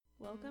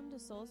Welcome to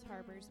Souls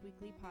Harbor's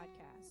weekly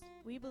podcast.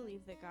 We believe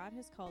that God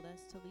has called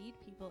us to lead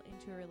people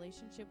into a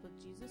relationship with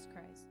Jesus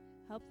Christ,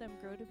 help them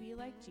grow to be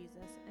like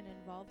Jesus, and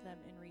involve them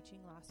in reaching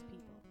lost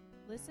people.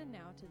 Listen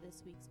now to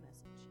this week's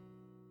message.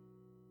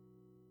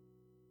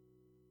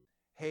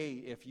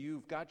 Hey, if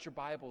you've got your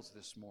Bibles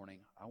this morning,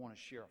 I want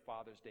to share a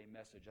Father's Day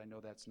message. I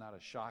know that's not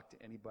a shock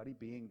to anybody,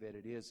 being that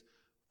it is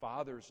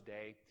Father's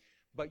Day.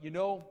 But you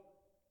know,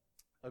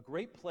 a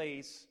great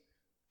place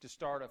to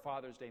start a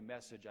Father's Day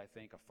message, I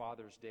think, a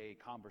Father's Day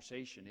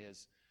conversation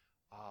is,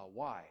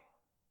 why?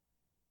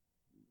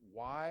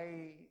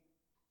 Why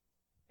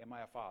am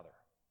I a father?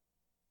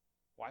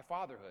 Why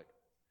fatherhood?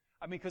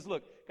 I mean, because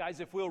look,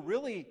 guys, if we'll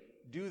really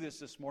do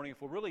this morning,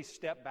 if we'll really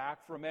step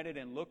back for a minute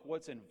and look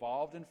what's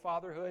involved in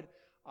fatherhood,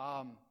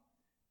 I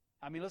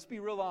mean, let's be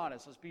real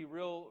honest. Let's be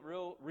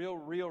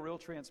real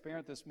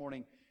transparent this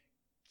morning.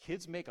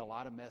 Kids make a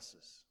lot of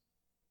messes.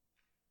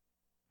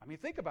 I mean,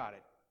 think about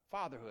it.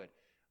 Fatherhood.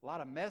 A lot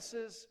of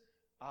messes.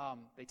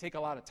 They take a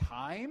lot of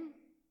time.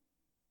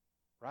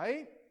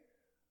 Right?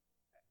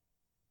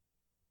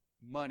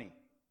 Money.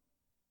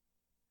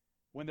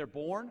 When they're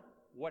born,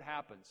 what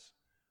happens?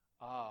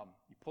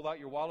 You pull out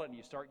your wallet and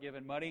you start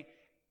giving money,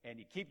 and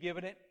you keep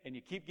giving it, and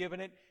you keep giving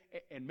it,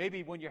 and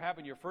maybe when you're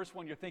having your first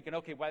one, you're thinking,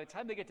 okay, by the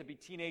time they get to be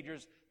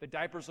teenagers, the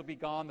diapers will be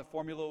gone, the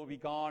formula will be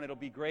gone, it'll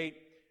be great.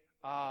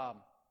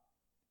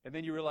 And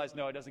then you realize,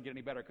 no, it doesn't get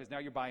any better, because now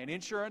you're buying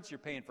insurance, you're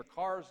paying for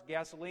cars,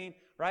 gasoline,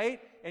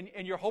 right?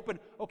 And you're hoping,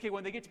 okay,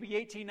 when they get to be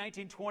 18,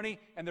 19, 20,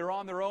 and they're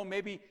on their own,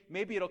 maybe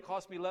it'll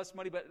cost me less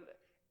money, but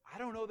I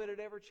don't know that it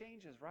ever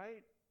changes,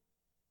 right?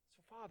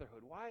 So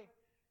fatherhood, why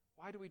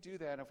do we do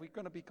that? And if we're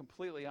going to be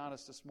completely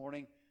honest this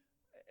morning,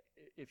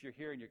 if you're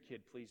hearing your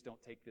kid, please don't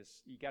take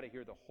this. You got to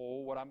hear the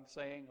whole what I'm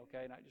saying,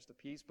 okay? Not just a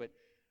piece, but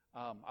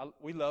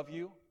we love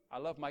you. I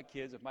love my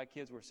kids. If my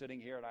kids were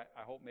sitting here, and I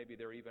hope maybe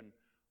they're even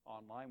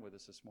online with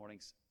us this morning,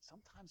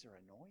 sometimes they're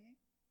annoying,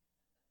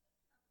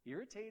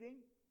 irritating,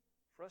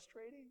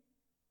 frustrating,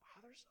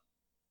 bothersome.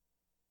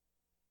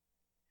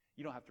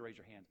 You don't have to raise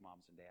your hands,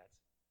 moms and dads.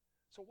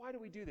 So why do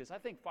we do this? I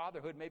think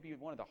fatherhood may be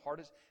one of the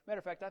hardest. Matter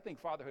of fact, I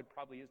think fatherhood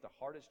probably is the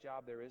hardest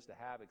job there is to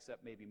have,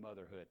 except maybe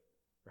motherhood,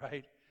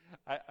 right?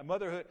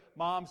 Motherhood,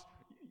 moms,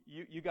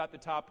 you got the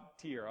top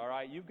tier, all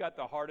right? You've got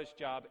the hardest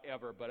job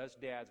ever, but us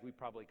dads, we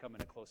probably come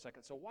in a close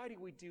second. So why do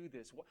we do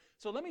this?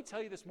 So let me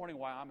tell you this morning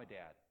why I'm a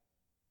dad.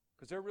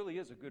 Because there really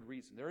is a good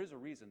reason. There is a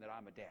reason that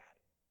I'm a dad.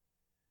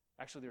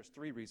 Actually, there's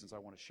 3 reasons I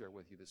want to share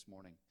with you this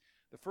morning.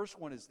 The first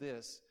one is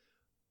this.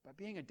 By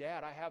being a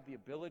dad, I have the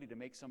ability to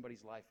make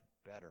somebody's life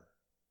better.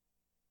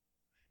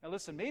 Now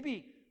listen,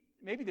 maybe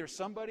there's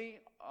somebody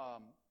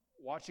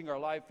watching our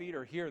live feed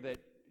or here that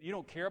you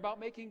don't care about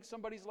making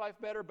somebody's life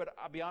better, but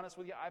I'll be honest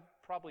with you, I've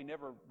probably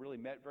never really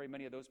met very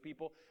many of those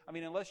people. I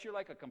mean, unless you're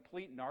like a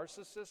complete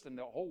narcissist and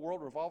the whole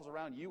world revolves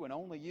around you and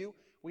only you,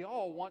 we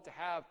all want to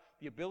have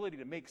the ability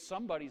to make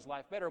somebody's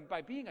life better. And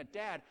by being a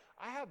dad,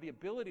 I have the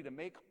ability to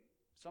make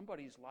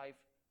somebody's life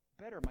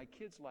better, my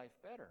kid's life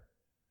better.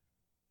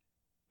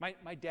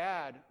 My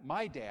dad,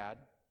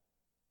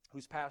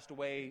 who's passed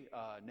away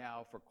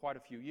now for quite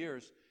a few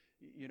years,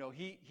 you know,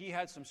 he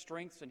had some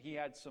strengths and he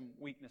had some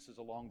weaknesses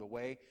along the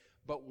way.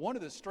 But one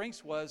of the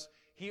strengths was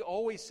he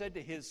always said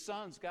to his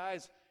sons,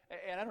 guys,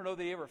 and I don't know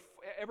that he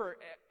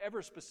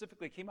ever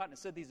specifically came out and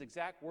said these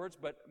exact words,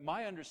 but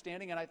my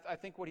understanding, and I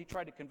think what he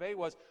tried to convey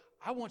was,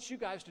 I want you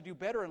guys to do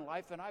better in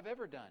life than I've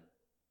ever done.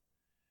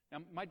 Now,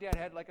 my dad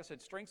had, like I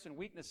said, strengths and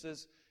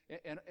weaknesses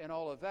and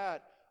all of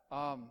that.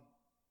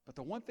 But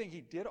the one thing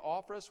he did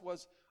offer us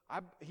was,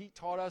 he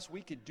taught us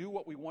we could do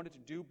what we wanted to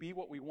do, be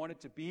what we wanted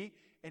to be.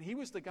 And he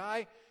was the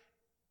guy,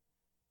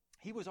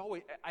 he was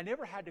always, I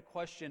never had to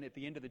question at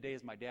the end of the day,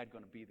 is my dad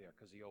going to be there?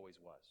 Because he always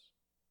was.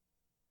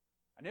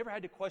 I never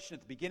had to question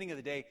at the beginning of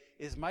the day,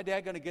 is my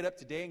dad going to get up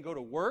today and go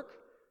to work?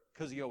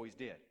 Because he always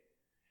did.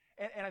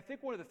 And I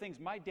think one of the things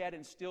my dad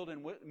instilled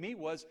in me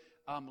was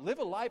live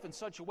my life in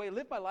such a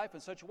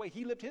way.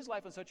 He lived his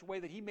life in such a way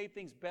that he made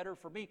things better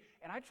for me.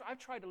 And I've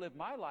tried to live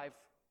my life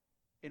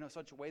in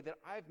such a way that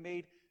I've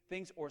made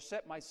things or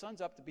set my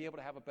sons up to be able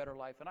to have a better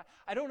life. And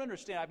I don't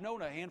understand. I've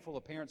known a handful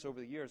of parents over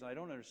the years, and I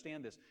don't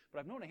understand this, but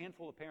I've known a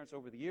handful of parents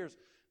over the years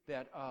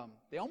that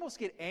they almost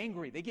get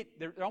angry.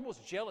 They're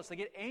almost jealous. They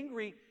get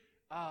angry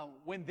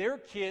when their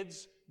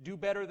kids do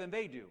better than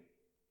they do.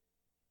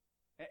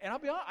 And I'll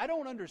be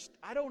honest,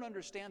 I don't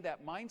understand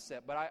that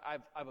mindset, but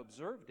I've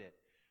observed it.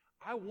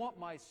 I want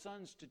my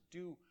sons to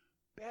do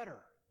better.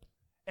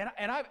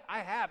 And I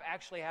have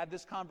actually had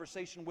this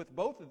conversation with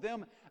both of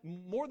them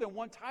more than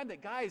one time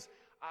that, guys,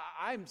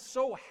 I'm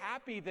so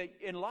happy that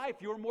in life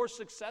you're more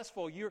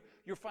successful. You're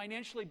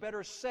financially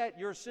better set.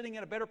 You're sitting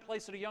in a better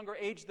place at a younger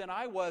age than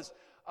I was.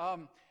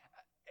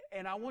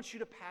 And I want you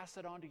to pass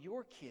it on to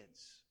your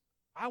kids.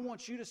 I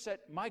want you to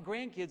set my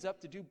grandkids up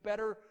to do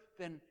better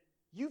than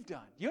you've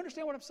done. Do you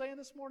understand what I'm saying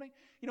this morning?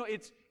 You know,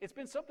 it's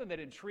been something that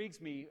intrigues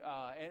me,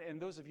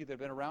 and those of you that have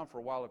been around for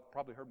a while have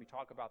probably heard me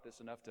talk about this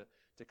enough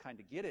to kind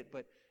of get it,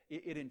 but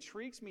it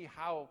intrigues me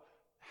how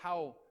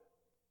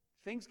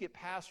things get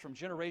passed from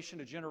generation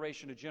to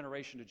generation to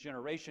generation to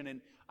generation.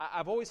 And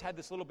I've always had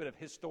this little bit of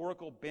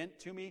historical bent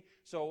to me,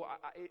 so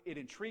it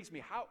intrigues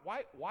me.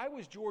 Why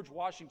was George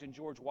Washington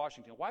George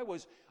Washington? Why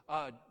was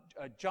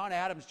John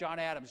Adams,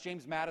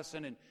 James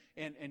Madison,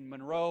 and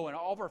Monroe, and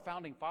all of our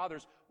founding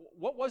fathers?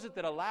 What was it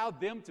that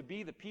allowed them to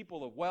be the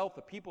people of wealth,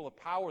 the people of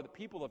power, the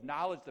people of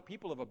knowledge, the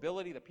people of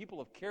ability, the people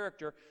of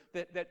character,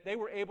 that they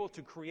were able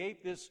to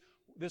create this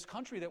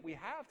country that we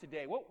have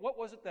today? What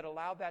was it that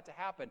allowed that to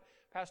happen?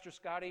 Pastor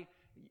Scotty,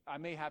 I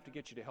may have to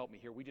get you to help me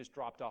here. We just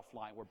dropped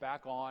offline. We're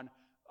back on,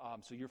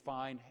 so you're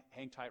fine.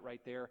 Hang tight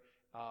right there.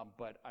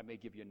 But I may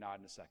give you a nod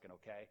in a second,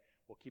 okay?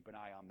 We'll keep an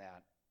eye on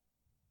that.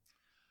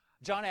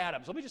 John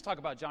Adams. Let me just talk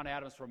about John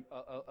Adams for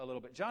a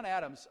little bit. John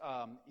Adams,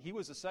 he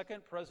was the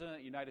second president of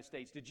the United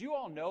States. Did you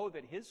all know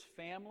that his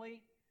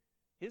family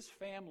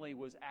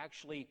was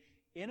actually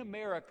in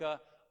America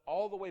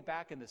all the way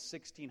back in the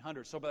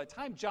 1600s? So by the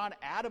time John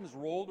Adams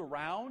rolled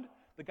around,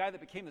 the guy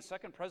that became the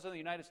second president of the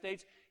United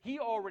States, he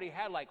already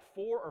had like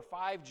 4 or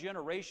 5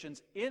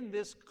 generations in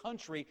this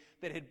country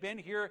that had been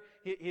here.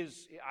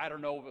 I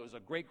don't know if it was a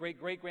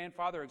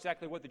great-great-great-grandfather,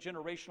 exactly what the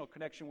generational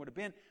connection would have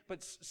been,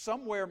 but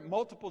somewhere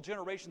multiple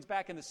generations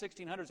back in the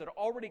 1600s had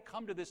already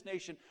come to this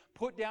nation,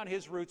 put down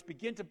his roots,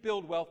 begin to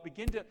build wealth,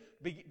 begin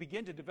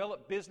to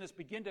develop business,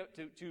 begin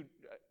to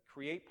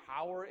create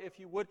power, if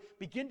you would,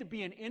 begin to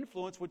be an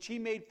influence, which he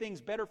made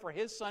things better for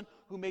his son,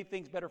 who made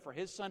things better for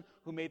his son,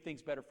 who made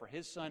things better for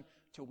his son,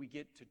 till we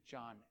get to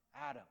John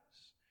Adams.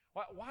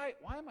 Why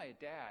am I a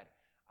dad?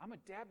 I'm a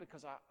dad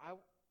because I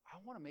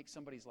want to make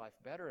somebody's life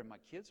better, and my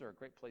kids are a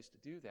great place to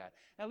do that.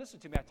 Now listen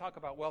to me, I talk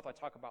about wealth, I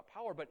talk about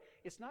power, but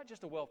it's not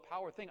just a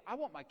wealth-power thing. I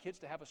want my kids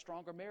to have a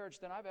stronger marriage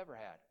than I've ever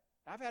had.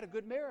 I've had a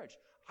good marriage.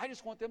 I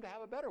just want them to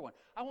have a better one.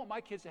 I want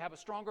my kids to have a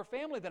stronger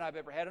family than I've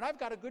ever had, and I've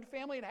got a good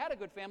family and had a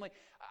good family.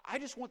 I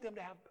just want them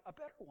to have a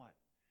better one.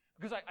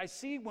 Because I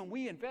see when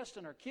we invest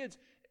in our kids,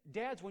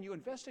 dads, when you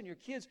invest in your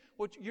kids,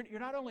 you're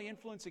not only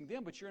influencing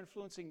them, but you're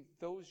influencing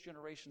those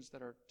generations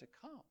that are to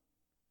come.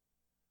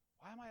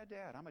 Why am I a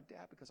dad? I'm a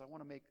dad because I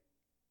want to make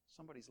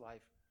somebody's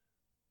life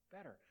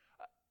better.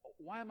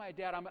 Why am I a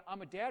dad?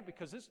 I'm a dad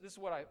because this is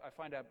what I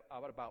find out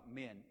about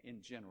men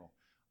in general.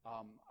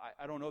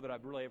 I don't know that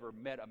I've really ever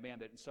met a man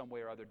that in some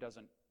way or other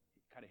doesn't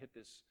kind of hit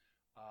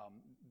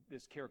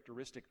this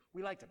characteristic.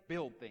 We like to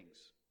build things,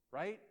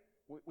 right?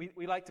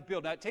 We like to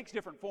build. Now, it takes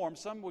different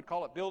forms. Some would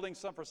call it building.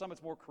 For some,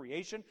 it's more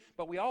creation.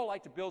 But we all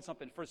like to build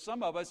something. For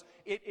some of us,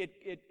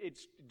 it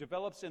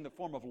develops in the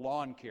form of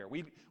lawn care.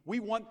 We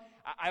want.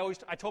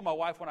 I told my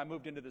wife when I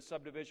moved into the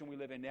subdivision we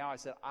live in now, I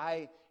said,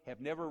 I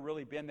have never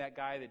really been that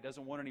guy that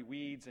doesn't want any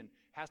weeds and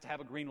has to have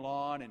a green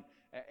lawn and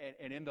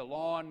in the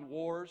lawn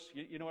wars,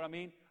 you know what I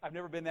mean? I've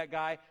never been that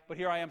guy, but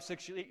here I am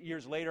 6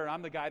 years later, and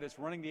I'm the guy that's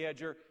running the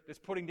edger, that's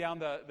putting down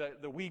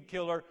the weed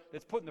killer,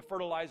 that's putting the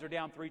fertilizer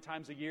down 3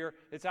 times a year,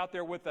 that's out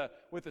there with the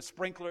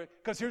sprinkler.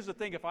 Because here's the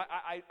thing, if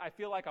I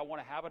feel like I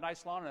want to have a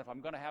nice lawn, and if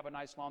I'm going to have a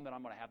nice lawn, then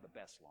I'm going to have the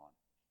best lawn.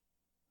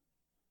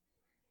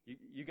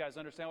 You guys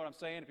understand what I'm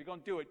saying? If you're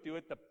going to do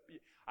it.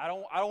 I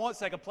don't want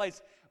second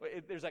place.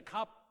 There's a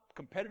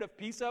competitive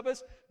piece of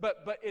us,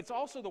 but it's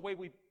also the way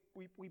we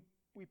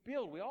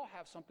build. We all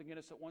have something in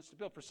us that wants to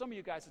build. For some of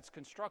you guys, it's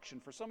construction.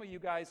 For some of you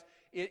guys,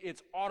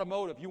 it's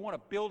automotive. You want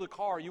to build a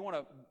car. You want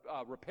to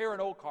repair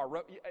an old car.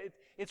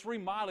 It's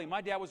remodeling.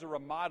 My dad was a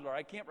remodeler.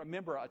 I can't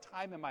remember a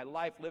time in my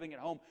life living at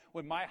home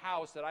when my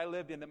house that I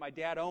lived in that my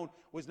dad owned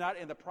was not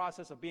in the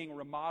process of being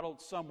remodeled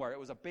somewhere. It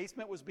was a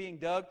basement was being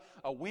dug,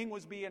 a wing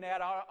was being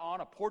added on,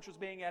 a porch was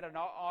being added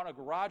on, a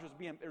garage was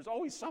being, there's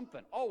always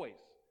something, always.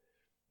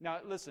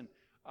 Now, listen,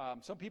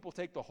 some people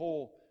take the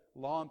whole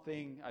lawn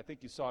thing, I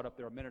think you saw it up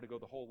there a minute ago,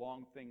 the whole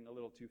lawn thing a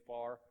little too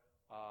far.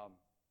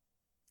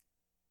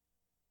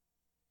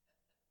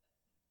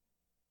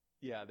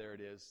 Yeah, there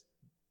it is.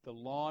 The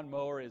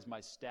lawnmower is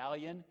my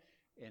stallion,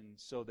 and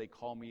so they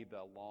call me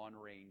the Lawn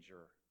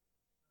Ranger.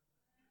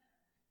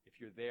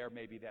 If you're there,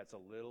 maybe that's a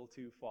little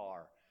too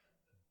far.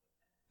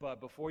 But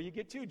before you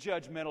get too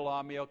judgmental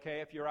on me, okay,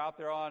 if you're out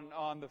there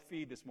on the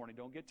feed this morning,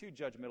 don't get too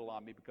judgmental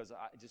on me, because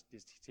I just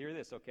hear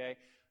this, okay?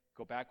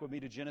 Go back with me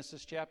to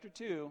Genesis chapter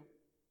 2.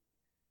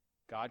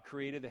 God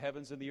created the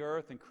heavens and the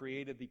earth and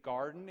created the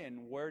garden.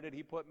 And where did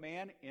he put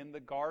man? In the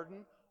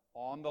garden,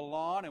 on the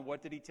lawn. And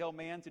what did he tell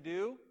man to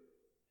do?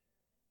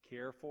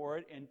 Care for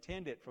it and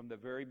tend it. From the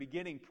very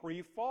beginning,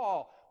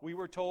 pre-fall, we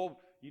were told,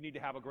 you need to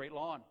have a great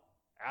lawn.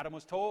 Adam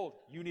was told,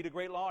 you need a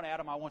great lawn,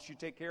 Adam. I want you to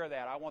take care of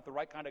that. I want the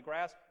right kind of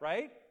grass,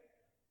 right?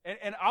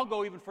 And I'll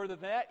go even further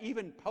than that,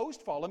 even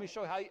post-fall. Let me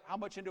show you how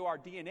much into our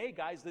DNA,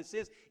 guys, this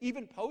is.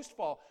 Even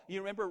post-fall, you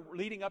remember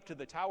leading up to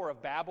the Tower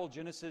of Babel,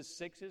 Genesis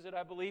 6 is it,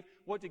 I believe?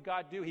 What did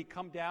God do? He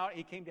came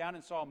down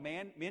and saw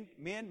man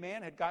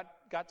had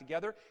got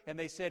together, and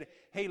they said,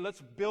 hey, let's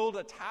build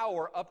a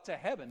tower up to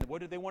heaven. What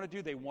did they want to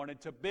do? They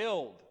wanted to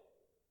build.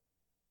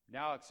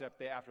 Now,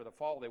 except after the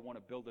fall, they want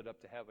to build it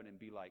up to heaven and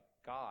be like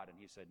God. And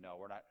he said, no,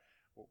 we're not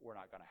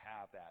going to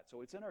have that.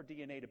 So it's in our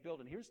DNA to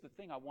build. And here's the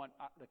thing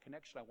the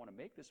connection I want to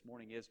make this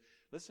morning is,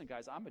 listen,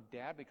 guys, I'm a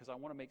dad because I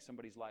want to make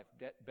somebody's life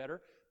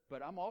better.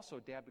 but I'm also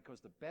a dad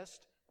because the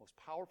best, most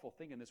powerful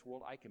thing in this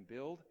world I can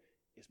build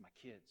is my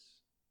kids.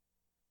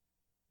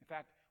 In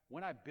fact,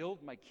 when I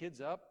build my kids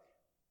up,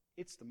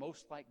 it's the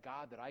most like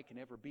God that I can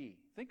ever be.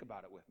 Think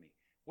about it with me.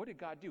 What did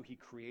God do? He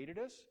created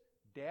us.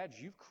 Dads,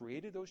 you've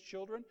created those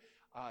children.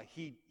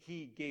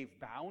 He gave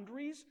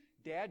boundaries.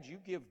 Dad, you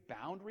give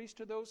boundaries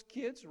to those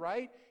kids,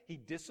 right? He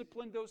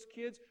disciplined those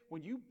kids.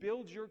 When you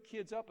build your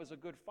kids up as a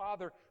good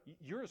father,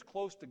 you're as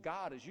close to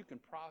God as you can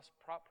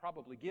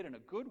probably get in a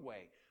good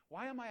way.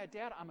 Why am I a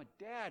dad? I'm a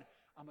dad.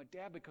 I'm a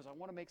dad because I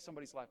want to make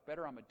somebody's life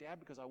better. I'm a dad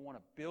because I want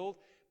to build.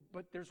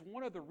 But there's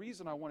one other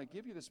reason I want to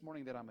give you this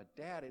morning that I'm a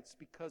dad. It's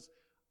because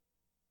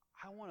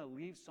I want to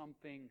leave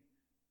something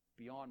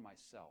beyond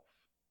myself.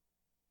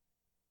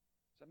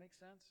 Does that make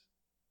sense?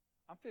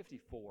 I'm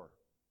 54.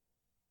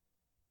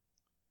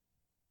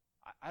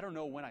 I don't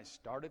know when I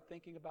started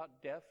thinking about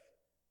death.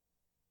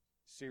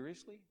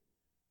 Seriously?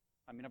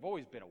 I mean, I've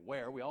always been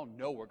aware. We all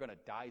know we're going to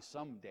die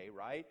someday,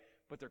 right?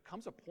 But there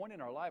comes a point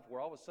in our life where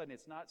all of a sudden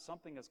it's not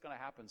something that's going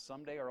to happen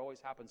someday or always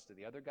happens to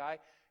the other guy.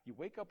 You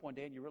wake up one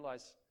day and you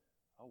realize,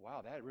 oh,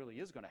 wow, that really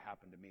is going to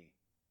happen to me.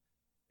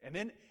 And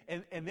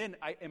then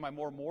in my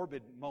more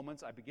morbid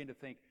moments, I begin to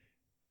think,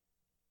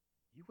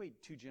 you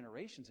wait 2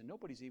 generations and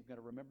nobody's even going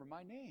to remember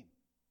my name.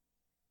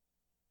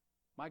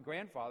 My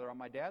grandfather on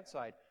my dad's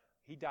side,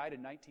 he died in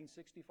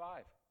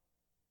 1965.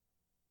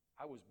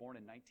 I was born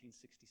in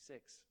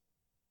 1966.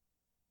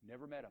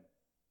 Never met him.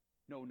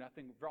 Know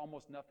nothing,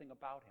 almost nothing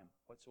about him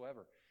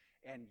whatsoever.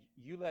 And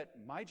you let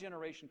my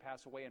generation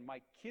pass away and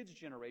my kids'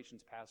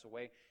 generations pass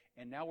away,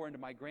 and now we're into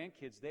my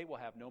grandkids. They will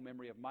have no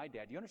memory of my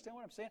dad. Do you understand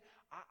what I'm saying?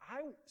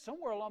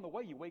 Somewhere along the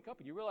way, you wake up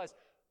and you realize,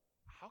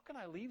 how can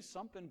I leave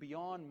something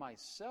beyond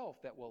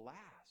myself that will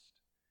last?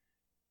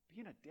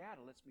 Being a dad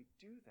lets me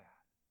do that.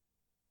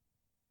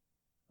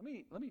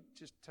 Let me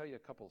just tell you a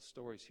couple of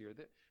stories here.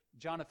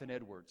 Jonathan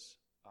Edwards,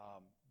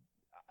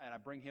 and I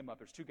bring him up.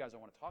 There's 2 guys I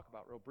want to talk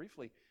about real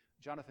briefly.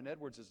 Jonathan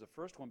Edwards is the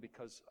first one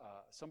because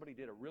somebody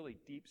did a really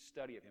deep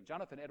study of him.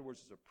 Jonathan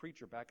Edwards is a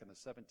preacher back in the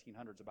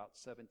 1700s, about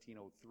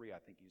 1703, I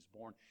think he was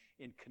born,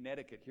 in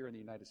Connecticut here in the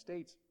United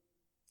States.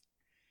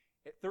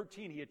 At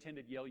 13, he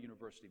attended Yale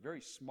University.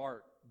 Very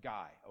smart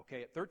guy,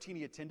 okay? At 13,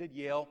 he attended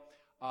Yale.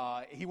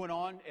 He went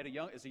on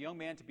as a young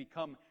man to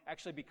become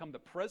the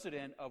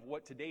president of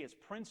what today is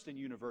Princeton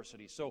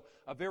University. So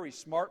a very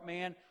smart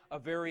man, a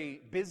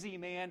very busy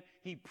man.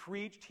 He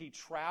preached, he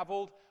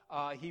traveled.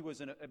 He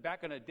was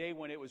back in a day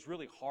when it was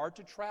really hard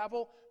to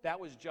travel. That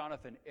was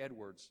Jonathan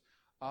Edwards.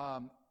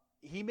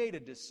 He made a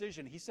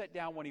decision. He sat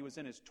down when he was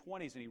in his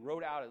 20s and he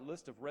wrote out a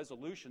list of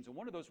resolutions. And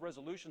one of those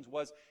resolutions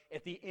was,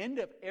 at the end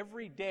of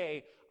every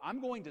day, I'm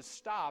going to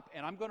stop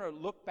and I'm going to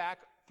look back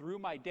through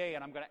my day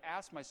and I'm going to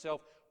ask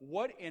myself,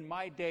 what in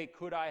my day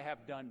could I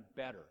have done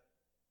better?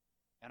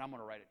 And I'm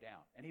going to write it down.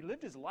 And he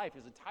lived his life,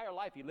 his entire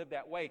life, he lived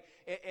that way.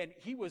 And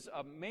he was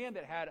a man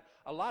that had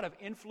a lot of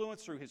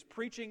influence through his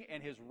preaching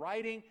and his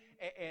writing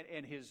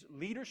and his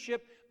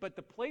leadership. But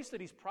the place that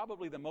he's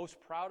probably the most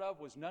proud of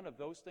was none of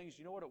those things.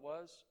 You know what it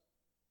was?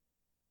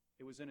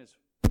 It was in his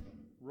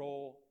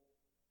role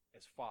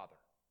as father.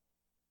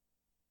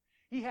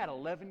 He had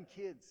 11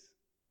 kids.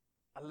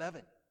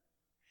 11.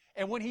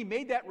 And when he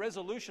made that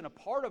resolution, a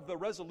part of the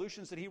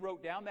resolutions that he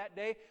wrote down that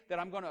day that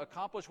I'm going to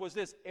accomplish was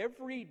this: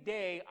 every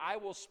day I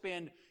will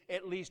spend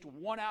at least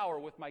 1 hour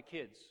with my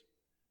kids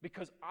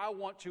because I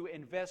want to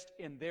invest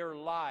in their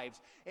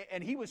lives.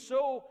 And he was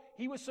so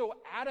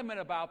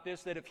adamant about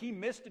this that if he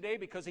missed a day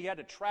because he had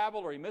to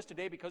travel or he missed a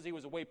day because he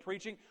was away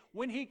preaching,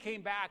 when he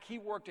came back, he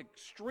worked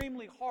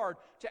extremely hard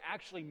to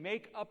actually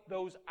make up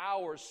those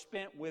hours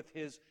spent with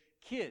his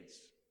kids.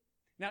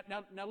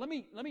 Now, let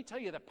me tell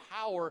you the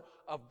power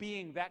of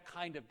being that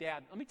kind of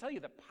dad. Let me tell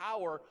you the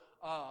power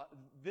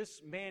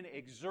this man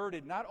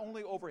exerted not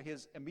only over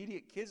his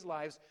immediate kids'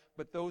 lives,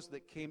 but those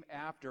that came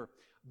after.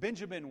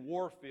 Benjamin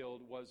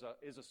Warfield was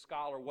a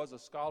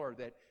scholar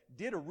that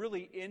did a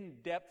really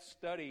in-depth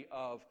study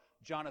of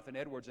Jonathan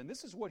Edwards, and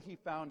this is what he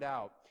found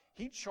out.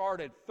 He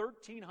charted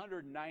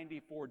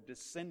 1,394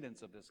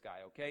 descendants of this guy,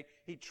 okay?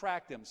 He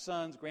tracked them,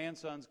 sons,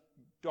 grandsons,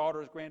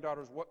 daughters,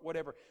 granddaughters,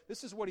 whatever.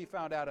 This is what he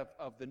found out.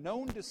 Of the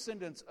known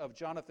descendants of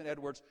Jonathan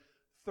Edwards,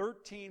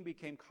 13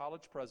 became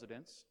college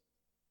presidents,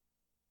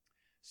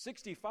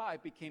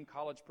 65 became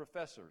college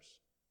professors,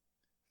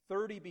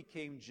 30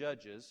 became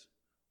judges,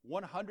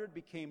 100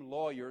 became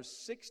lawyers,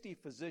 60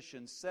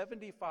 physicians,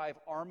 75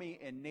 Army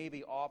and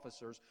Navy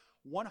officers,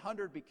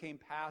 100 became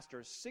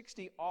pastors,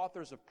 60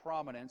 authors of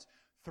prominence,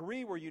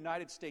 3 were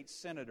United States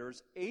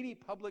senators, 80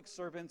 public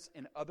servants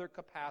in other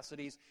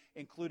capacities,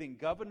 including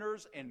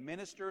governors and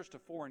ministers to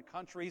foreign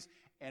countries,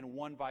 and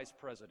 1 vice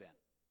president.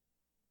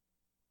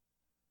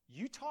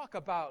 You talk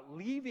about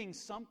leaving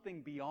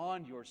something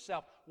beyond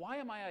yourself. Why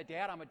am I a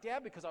dad? I'm a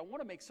dad because I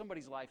want to make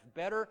somebody's life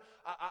better.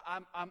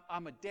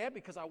 I'm a dad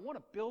because I want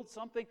to build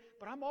something,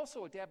 but I'm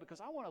also a dad because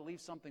I want to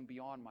leave something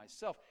beyond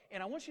myself.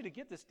 And I want you to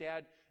get this,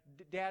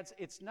 dads,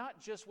 it's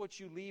not just what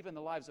you leave in the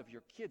lives of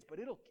your kids, but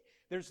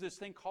There's this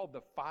thing called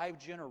the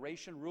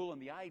 5-generation rule,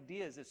 and the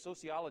idea is that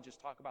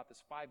sociologists talk about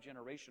this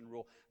 5-generation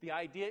rule. The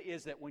idea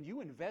is that when you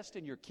invest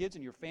in your kids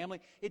and your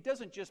family, it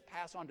doesn't just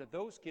pass on to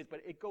those kids,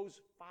 but it goes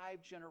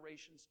 5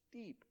 generations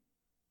deep.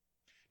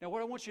 Now,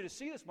 what I want you to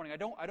see this morning, I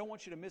don't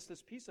want you to miss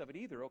this piece of it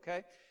either,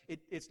 okay?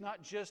 It's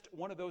not just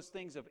one of those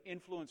things of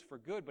influence for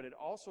good, but it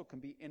also can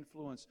be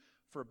influence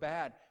for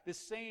bad. This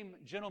same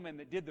gentleman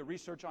that did the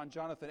research on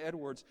Jonathan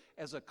Edwards,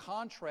 as a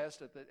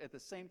contrast, at the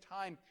same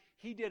time,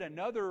 he did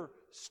another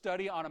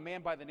study on a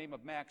man by the name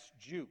of Max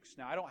Jukes.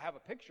 Now, I don't have a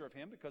picture of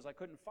him because I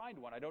couldn't find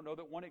one. I don't know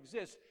that one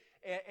exists.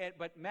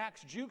 But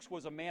Max Jukes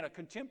was a man, a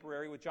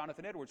contemporary with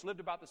Jonathan Edwards, lived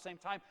about the same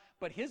time,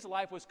 but his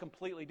life was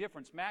completely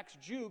different. Max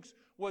Jukes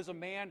was a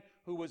man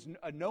who was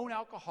a known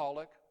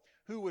alcoholic,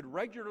 who would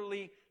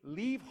regularly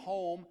leave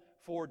home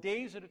for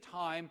days at a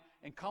time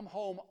and come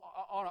home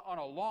on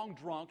a long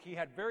drunk. He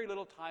had very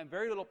little time,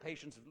 very little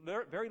patience,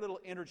 very little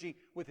energy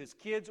with his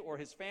kids or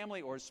his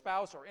family or his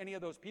spouse or any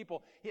of those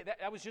people.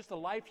 That was just the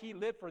life he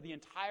lived for the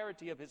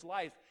entirety of his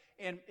life.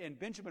 And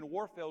Benjamin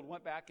Warfield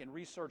went back and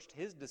researched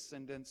his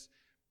descendants,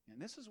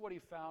 and this is what he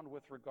found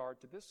with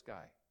regard to this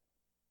guy,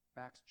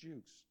 Max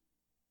Jukes.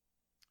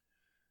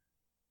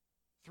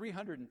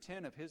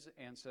 310 of his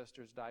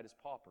ancestors died as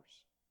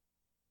paupers.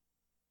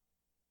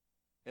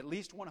 At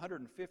least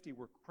 150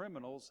 were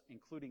criminals,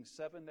 including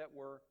 7 that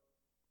were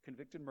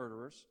convicted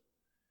murderers.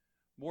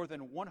 More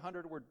than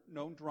 100 were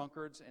known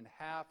drunkards, and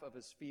half of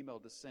his female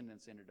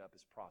descendants ended up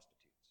as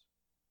prostitutes.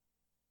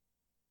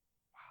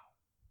 Wow.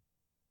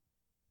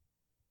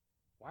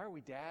 Why are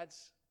we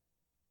dads?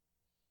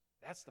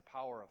 That's the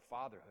power of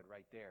fatherhood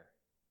right there.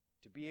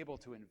 To be able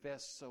to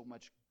invest so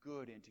much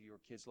good into your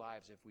kids'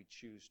 lives if we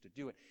choose to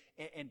do it.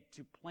 And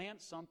to plant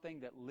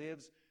something that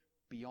lives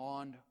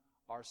beyond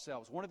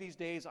ourselves. One of these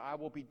days I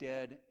will be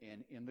dead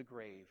and in the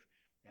grave.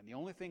 And the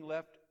only thing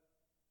left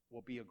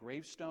will be a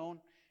gravestone.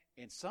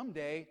 And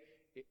someday,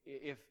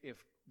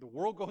 if the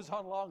world goes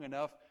on long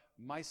enough,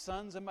 my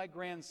sons and my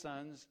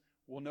grandsons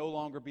will no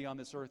longer be on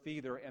this earth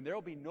either. And there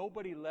will be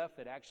nobody left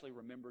that actually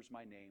remembers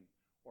my name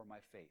or my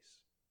face.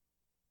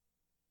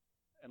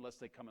 Unless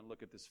they come and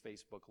look at this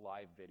Facebook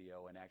Live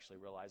video and actually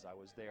realize I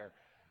was there,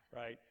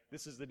 right?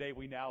 This is the day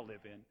we now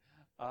live in.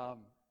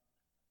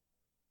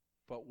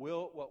 But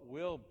what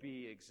will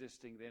be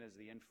existing then is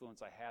the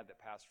influence I had that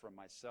passed from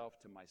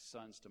myself to my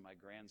sons, to my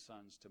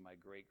grandsons, to my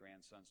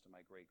great-grandsons, to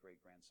my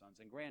great-great-grandsons,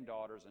 and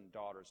granddaughters and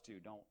daughters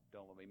too. Don't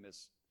let me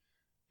miss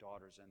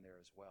daughters in there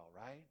as well,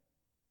 right?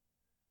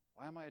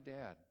 Why am I a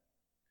dad?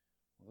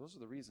 Well, those are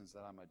the reasons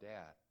that I'm a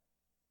dad.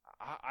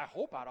 I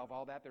hope out of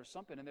all that there's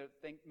something in there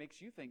that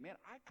makes you think, man,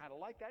 I kind of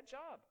like that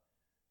job.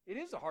 It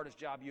is the hardest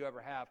job you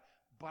ever have,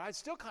 but I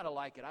still kind of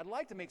like it. I'd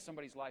like to make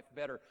somebody's life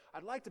better.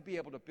 I'd like to be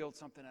able to build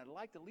something. I'd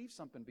like to leave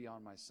something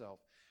beyond myself.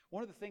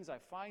 One of the things I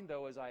find,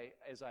 though, as I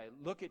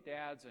look at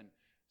dads and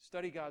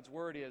study God's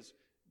Word is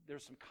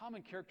there's some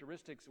common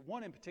characteristics,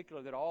 one in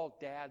particular that all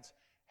dads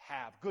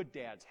have, good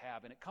dads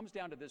have, and it comes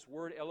down to this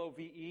word,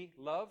 L-O-V-E,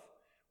 love.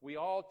 We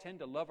all tend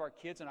to love our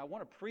kids, and I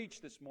want to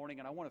preach this morning,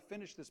 and I want to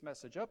finish this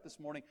message up this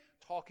morning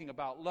talking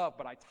about love,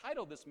 but I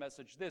titled this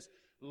message this,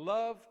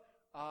 Love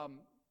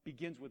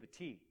Begins with a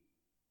T.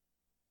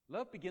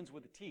 Love begins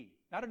with a T.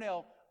 Not an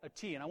L, a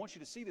T. And I want you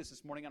to see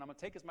this morning, and I'm going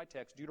to take as my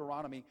text,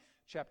 Deuteronomy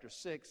chapter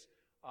 6.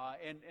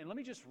 And let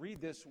me just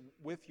read this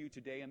with you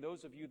today. And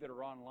those of you that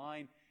are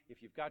online,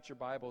 if you've got your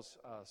Bibles,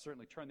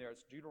 certainly turn there.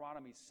 It's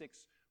Deuteronomy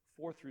 6,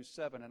 4 through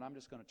 7. And I'm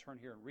just going to turn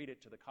here and read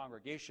it to the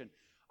congregation.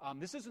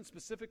 This isn't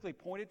specifically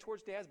pointed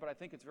towards dads, but I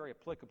think it's very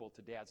applicable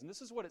to dads. And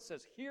this is what it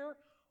says. Hear,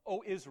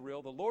 O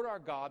Israel, the Lord our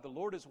God, the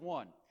Lord is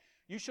one.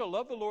 You shall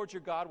love the Lord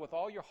your God with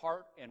all your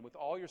heart and with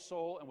all your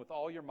soul and with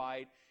all your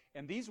might.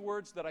 And these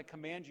words that I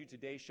command you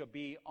today shall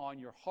be on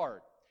your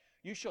heart.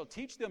 You shall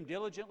teach them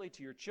diligently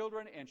to your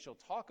children and shall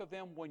talk of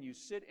them when you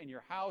sit in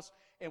your house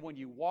and when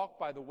you walk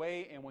by the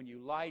way and when you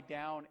lie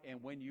down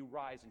and when you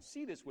rise. And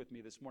see this with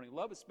me this morning.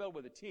 Love is spelled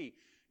with a T.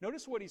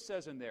 Notice what he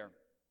says in there.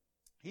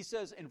 He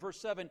says in verse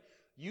 7,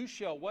 you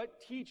shall what?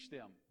 Teach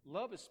them.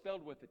 Love is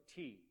spelled with a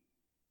T.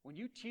 When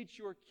you teach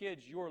your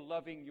kids, you're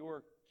loving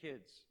your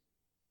kids.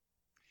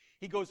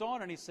 He goes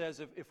on and he says,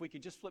 if we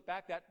could just flip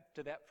back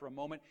to that for a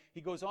moment,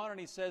 he goes on and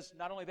he says,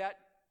 not only that,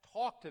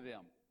 talk to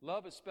them.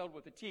 Love is spelled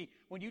with a T.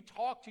 When you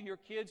talk to your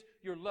kids,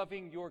 you're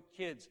loving your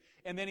kids.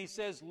 And then he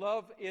says,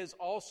 love is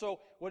also,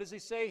 what does he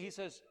say? He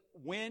says,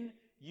 when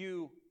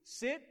you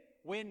sit,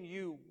 when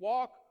you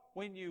walk,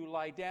 when you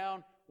lie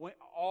down,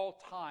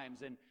 all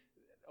times. And,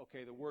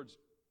 okay, the words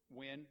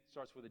when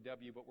starts with a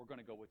W, but we're going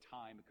to go with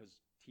time because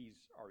T's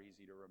are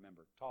easy to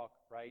remember. Talk,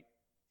 right?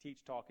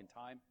 Teach, talk, and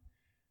time.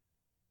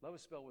 Love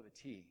is spelled with a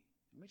T.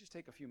 Let me just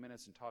take a few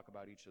minutes and talk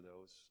about each of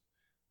those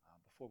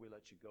before we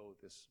let you go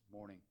this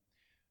morning.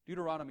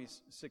 Deuteronomy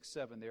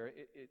 6:7 there,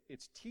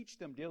 it's teach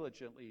them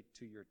diligently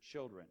to your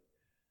children.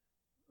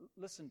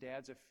 Listen,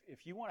 dads,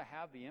 if you want to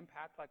have the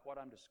impact like what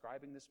I'm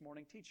describing this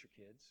morning, teach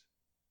your kids.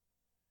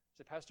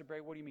 Say, Pastor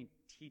Barry, what do you mean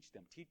teach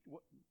them?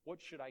 What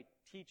should I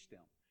teach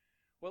them?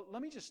 Well,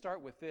 let me just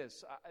start with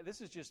this. This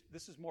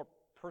is more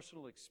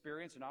personal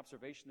experience and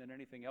observation than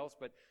anything else.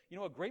 But,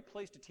 a great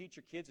place to teach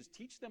your kids is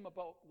teach them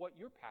about what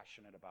you're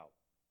passionate about.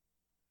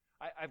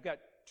 I've got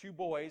two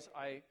boys.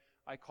 I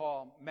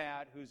call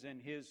Matt, who's in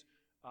his,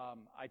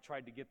 I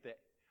tried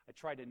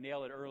to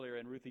nail it earlier,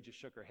 and Ruthie just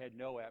shook her head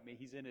no at me.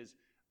 He's in his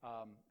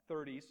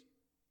 30s.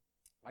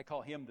 I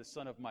call him the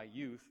son of my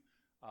youth.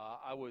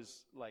 I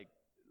was like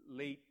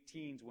late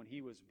teens when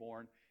he was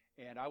born,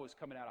 and I was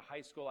coming out of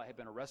high school. I had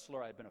been a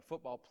wrestler. I had been a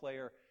football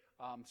player.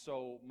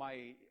 So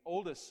my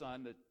oldest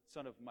son, the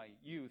son of my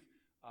youth,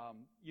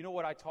 you know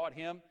what I taught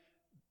him?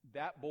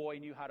 That boy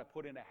knew how to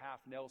put in a half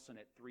Nelson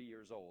at 3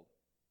 years old.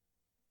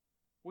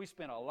 We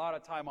spent a lot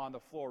of time on the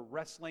floor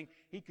wrestling.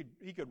 He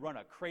could run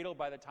a cradle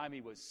by the time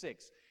he was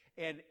 6.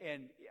 And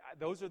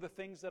those are the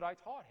things that I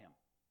taught him,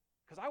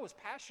 because I was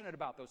passionate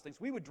about those things.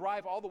 We would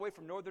drive all the way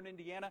from northern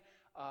Indiana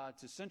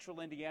to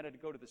central Indiana to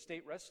go to the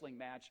state wrestling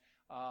match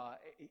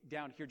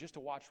down here just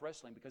to watch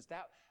wrestling, because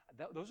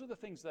those are the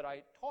things that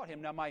I taught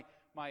him. Now, my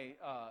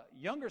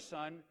younger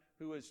son,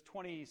 who is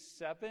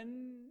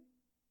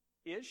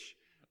 27-ish,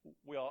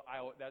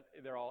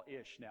 they're all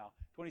ish now,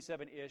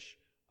 27-ish.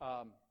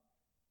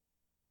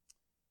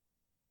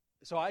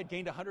 So I had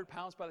gained 100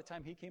 pounds by the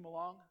time he came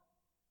along.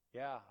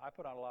 Yeah, I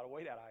put on a lot of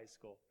weight out of high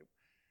school.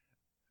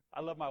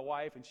 I love my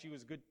wife, and she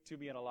was good to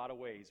me in a lot of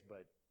ways,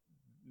 but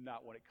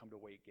not when it come to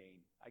weight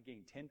gain. I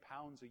gained 10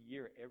 pounds a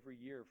year every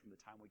year from the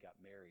time we got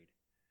married.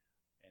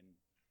 And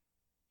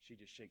she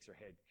just shakes her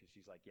head because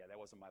she's like, yeah, that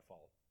wasn't my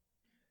fault.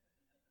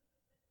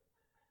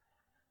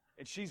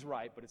 And she's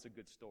right, but it's a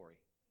good story.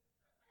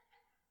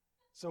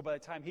 So by the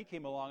time he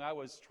came along, I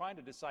was trying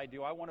to decide,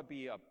 do I want to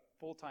be a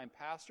full-time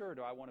pastor or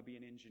do I want to be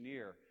an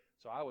engineer?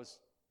 So I was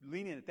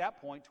leaning at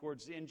that point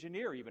towards the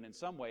engineer even in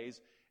some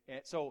ways.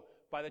 And so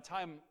by the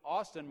time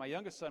Austin, my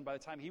youngest son, by the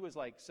time he was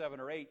like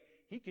 7 or 8,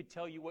 he could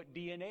tell you what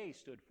DNA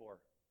stood for.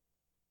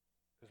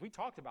 Because we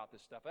talked about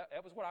this stuff.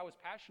 That was what I was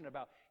passionate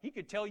about. He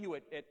could tell you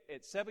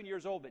at 7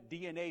 years old that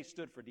DNA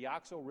stood for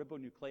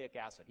deoxyribonucleic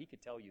acid. He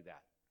could tell you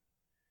that.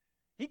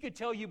 He could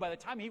tell you by the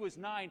time he was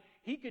 9,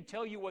 he could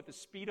tell you what the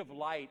speed of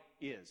light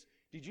is.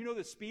 Did you know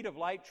the speed of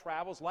light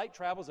travels? Light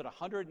travels at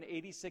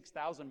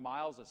 186,000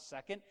 miles a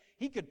second.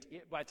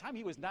 By the time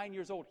he was 9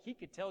 years old, he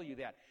could tell you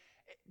that.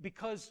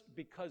 Because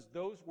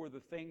those were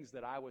the things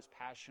that I was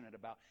passionate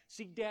about.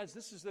 See, dads,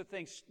 this is the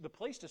thing. The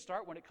place to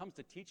start when it comes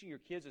to teaching your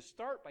kids is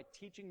start by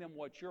teaching them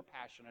what you're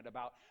passionate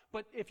about.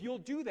 But if you'll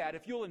do that,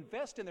 if you'll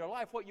invest in their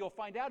life, what you'll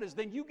find out is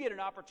then you get an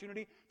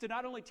opportunity to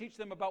not only teach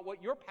them about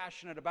what you're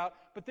passionate about,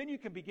 but then you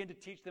can begin to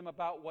teach them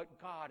about what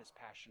God is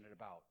passionate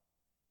about.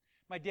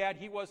 My dad,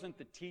 he wasn't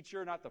the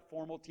teacher, not the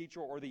formal teacher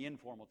or the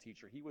informal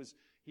teacher.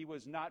 He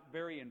was not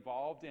very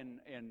involved in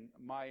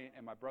my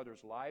and my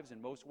brother's lives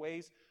in most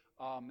ways.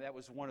 That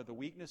was one of the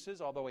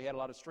weaknesses. Although he had a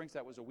lot of strengths,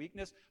 that was a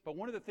weakness. But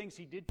one of the things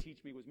he did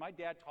teach me was my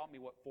dad taught me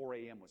what 4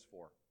 a.m. was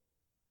for.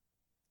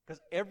 Because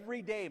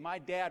every day my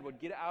dad would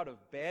get out of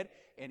bed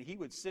and he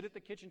would sit at the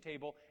kitchen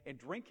table and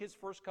drink his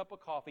first cup of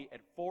coffee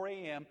at 4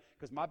 a.m.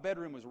 because my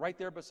bedroom was right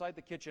there beside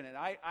the kitchen. And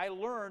I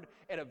learned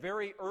at a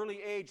very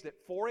early age that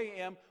 4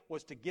 a.m.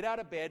 was to get out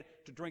of bed,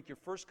 to drink your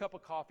first cup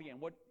of coffee.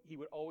 And what he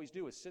would always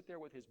do is sit there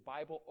with his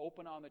Bible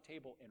open on the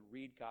table and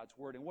read God's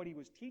Word. And what he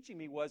was teaching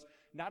me was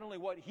not only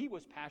what he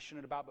was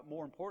passionate about, but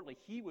more importantly,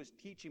 he was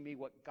teaching me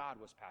what God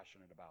was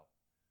passionate about.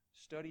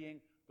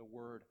 Studying the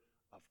Word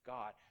of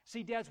God.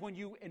 See, dads, when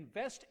you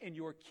invest in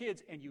your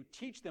kids and you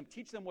teach them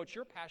what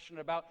you're passionate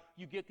about,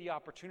 you get the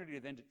opportunity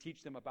then to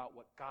teach them about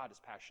what God is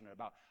passionate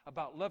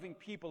about loving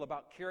people,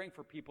 about caring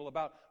for people,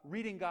 about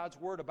reading God's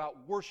Word, about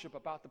worship,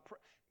 about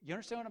you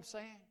understand what I'm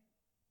saying?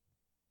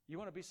 You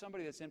want to be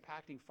somebody that's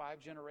impacting 5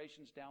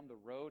 generations down the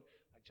road,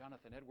 like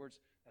Jonathan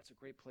Edwards, that's a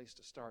great place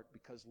to start,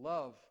 because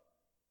love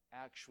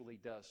actually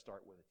does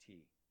start with a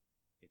T.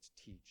 It's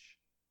teach.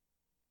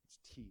 It's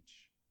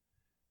teach.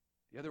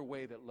 The other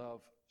way that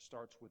love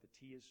starts with a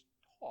T is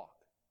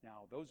talk.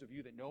 Now, those of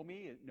you that know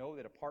me know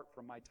that apart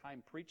from my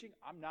time preaching,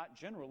 I'm not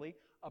generally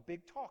a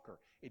big talker.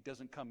 It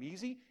doesn't come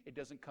easy. It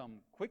doesn't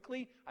come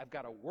quickly. I've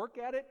got to work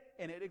at it,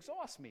 and it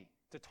exhausts me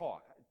to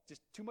talk.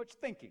 Just too much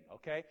thinking,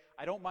 okay?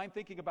 I don't mind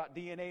thinking about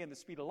DNA and the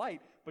speed of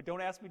light, but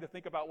don't ask me to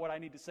think about what I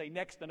need to say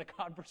next in a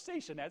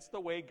conversation. That's the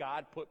way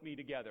God put me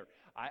together.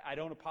 I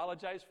don't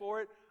apologize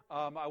for it.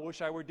 I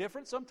wish I were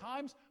different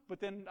sometimes, but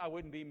then I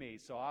wouldn't be me.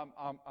 So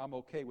I'm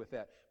okay with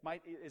that.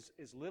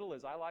 As little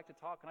as I like to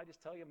talk, can I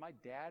just tell you, my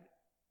dad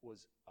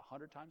was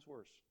 100 times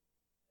worse.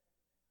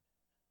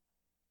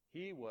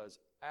 He was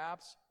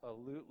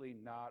absolutely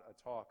not a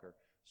talker.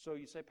 So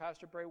you say,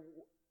 Pastor Bray,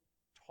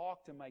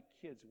 talk to my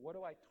kids. What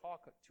do I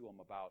talk to them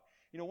about?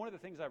 You know, one of the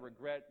things I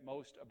regret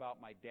most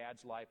about my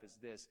dad's life is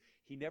this.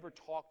 He never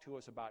talked to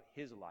us about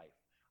his life.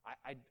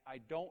 I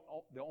don't,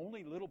 the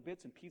only little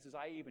bits and pieces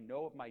I even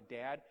know of my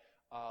dad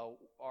are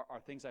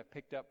things I've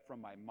picked up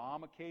from my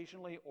mom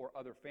occasionally or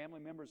other family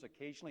members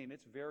occasionally, and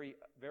it's very,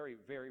 very,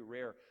 very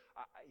rare.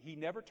 He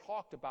never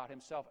talked about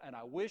himself, and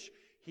I wish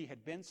he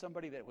had been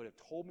somebody that would have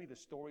told me the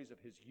stories of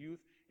his youth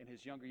in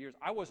his younger years.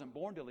 I wasn't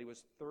born till he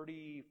was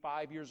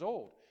 35 years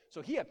old.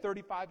 So he had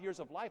 35 years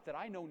of life that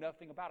I know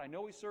nothing about. I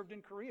know he served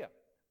in Korea.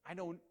 I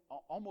know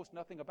almost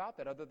nothing about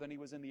that other than he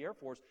was in the Air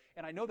Force.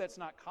 And I know that's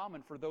not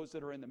common for those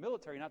that are in the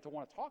military not to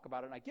want to talk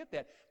about it, and I get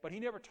that. But he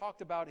never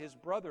talked about his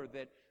brother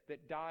that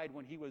died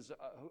when he was,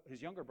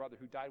 his younger brother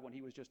who died when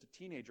he was just a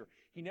teenager.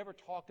 He never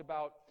talked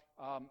about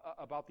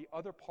the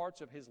other parts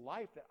of his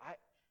life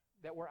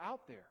that were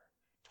out there.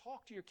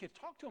 Talk to your kids.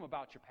 Talk to them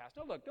about your past.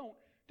 No, look,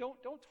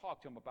 don't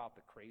talk to them about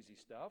the crazy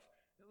stuff.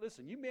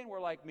 Listen, you men were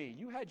like me.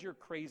 You had your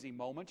crazy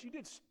moments.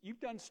 You've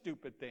done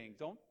stupid things.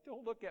 Don't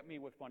look at me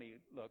with funny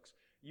looks.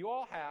 You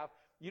all have.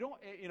 You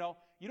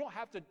don't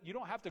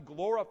have to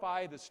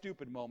glorify the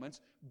stupid moments,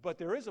 but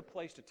there is a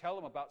place to tell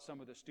them about some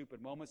of the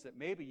stupid moments that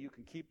maybe you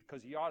can keep,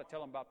 because you ought to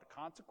tell them about the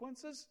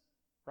consequences,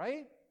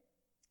 right?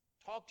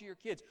 Talk to your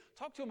kids.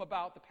 Talk to them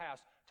about the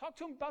past. Talk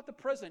to them about the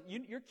present.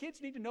 Your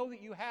kids need to know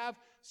that you have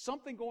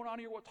something going on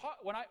in your world.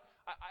 When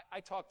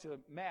I talk to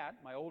Matt,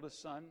 my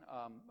oldest son,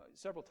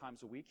 several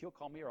times a week. He'll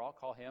call me or I'll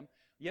call him.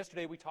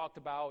 Yesterday we talked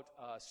about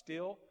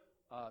Stihl,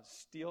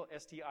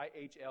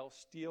 S-T-I-H-L,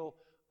 Stihl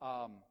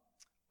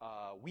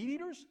weed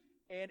eaters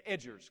and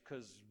edgers,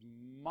 because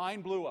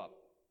mine blew up.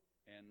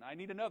 And I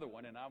need another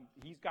one, and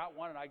he's got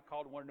one, and I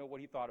called and wanted to know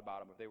what he thought about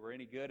them, if they were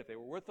any good, if they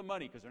were worth the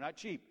money, because they're not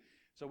cheap.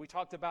 So we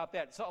talked about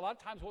that. So a lot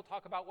of times we'll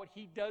talk about what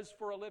he does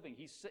for a living.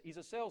 He's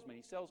a salesman.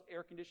 He sells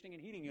air conditioning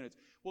and heating units.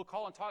 We'll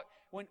call and talk.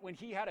 When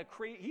he had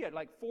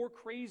like 4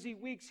 crazy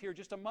weeks here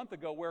just a month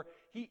ago where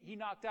he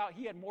knocked out.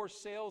 He had more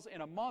sales in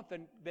a month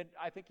than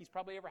I think he's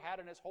probably ever had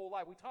in his whole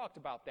life. We talked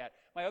about that.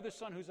 My other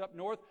son who's up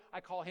north,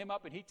 I call him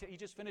up and he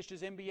just finished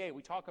his MBA.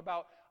 We talk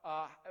about,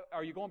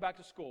 are you going back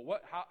to school?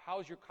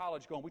 How's your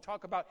college going? We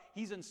talk about,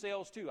 he's in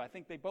sales too. I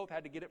think they both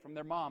had to get it from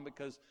their mom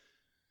because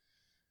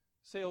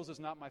sales is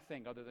not my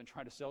thing other than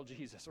trying to sell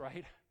Jesus,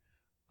 right?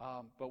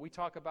 But we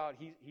talk about,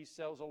 he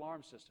sells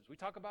alarm systems. We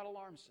talk about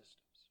alarm systems.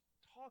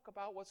 Talk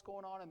about what's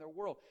going on in their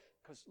world.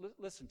 Because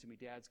listen to me,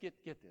 dads, get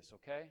this,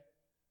 okay?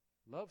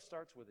 Love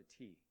starts with a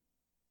T.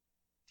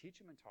 Teach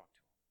them and talk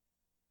to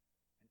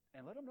them.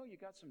 And let them know you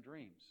got some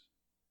dreams.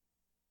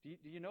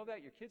 Do you know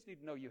that? Your kids need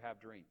to know you have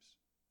dreams.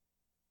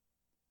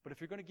 But if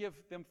you're going to give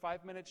them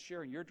 5 minutes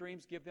sharing your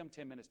dreams, give them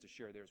 10 minutes to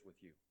share theirs with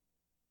you.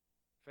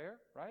 Fair,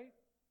 right?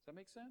 Does that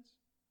make sense?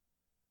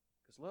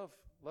 Because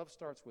love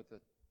starts with a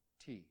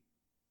T.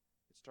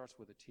 It starts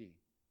with a T.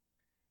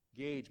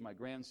 Gage, my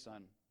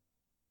grandson,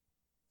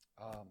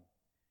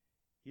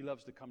 he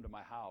loves to come to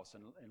my house.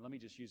 And let me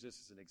just use this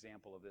as an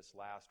example of this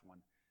last one.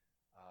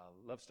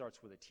 Love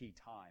starts with a T,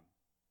 time.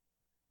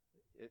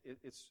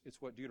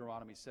 It's what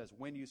Deuteronomy says.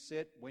 When you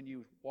sit, when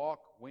you walk,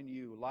 when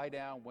you lie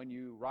down, when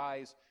you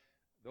rise,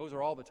 those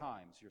are all the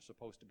times you're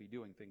supposed to be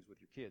doing things with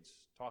your kids,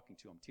 talking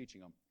to them,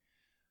 teaching them.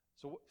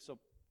 So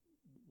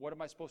what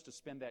am I supposed to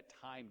spend that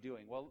time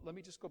doing? Well, let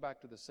me just go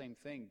back to the same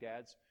thing,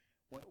 dads.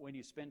 When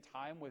you spend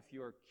time with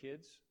your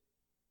kids,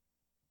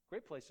 a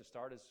great place to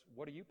start is,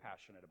 what are you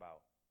passionate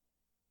about?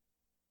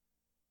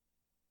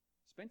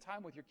 Spend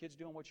time with your kids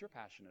doing what you're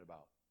passionate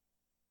about.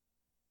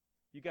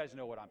 You guys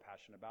know what I'm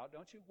passionate about,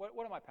 don't you?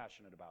 What am I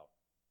passionate about?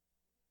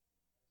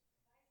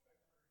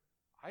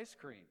 Ice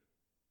cream.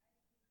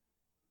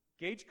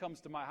 Gage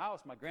comes to my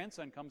house. My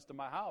grandson comes to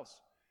my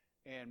house.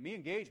 And me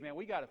and Gage, man,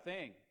 we got a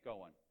thing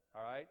going.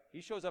 All right?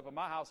 He shows up at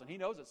my house, and he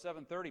knows at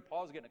 7:30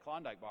 Paul's getting a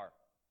Klondike bar.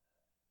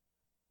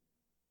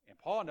 And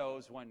Paul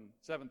knows when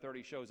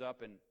 7:30 shows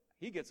up and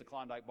he gets a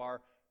Klondike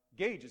bar,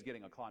 Gage is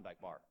getting a Klondike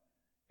bar.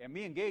 And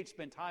me and Gage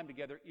spend time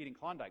together eating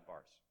Klondike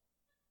bars.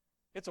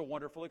 It's a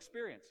wonderful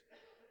experience.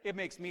 It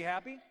makes me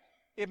happy.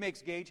 It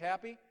makes Gage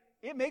happy.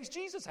 It makes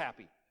Jesus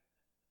happy.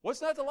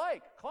 What's not to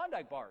like?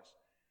 Klondike bars.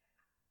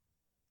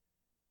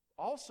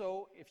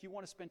 Also, if you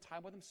want to spend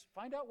time with them,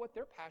 find out what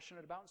they're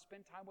passionate about and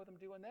spend time with them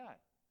doing that.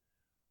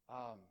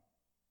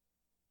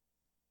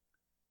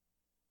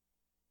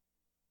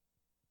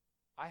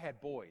 I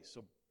had boys,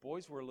 so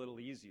boys were a little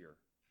easier.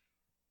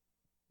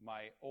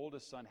 My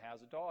oldest son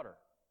has a daughter.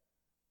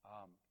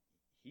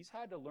 He's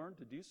had to learn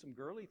to do some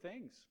girly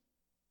things.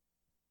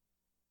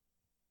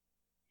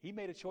 He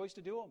made a choice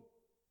to do them.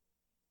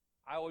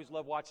 I always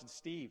love watching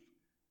Steve.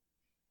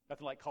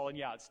 Nothing like calling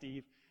you out,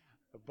 Steve.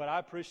 But I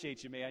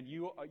appreciate you, man.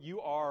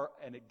 You are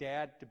a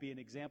dad to be an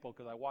example,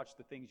 because I watch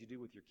the things you do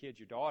with your kids,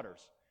 your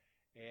daughters.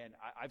 And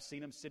I've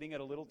seen him sitting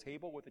at a little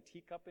table with a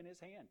teacup in his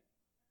hand.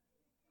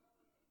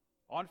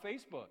 On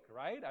Facebook,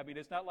 right? I mean,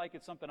 it's not like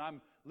it's something I'm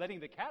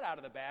letting the cat out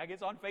of the bag.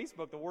 It's on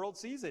Facebook. The world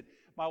sees it.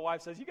 My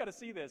wife says, "You got to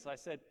see this." I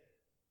said,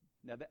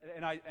 "Now,"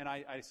 and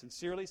I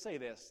sincerely say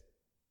this.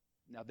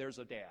 Now, there's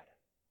a dad.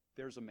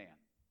 There's a man.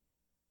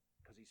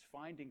 Because he's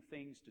finding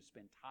things to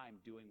spend time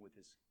doing with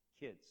his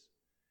kids.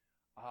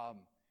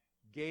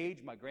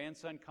 Gage, my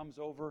grandson, comes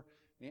over.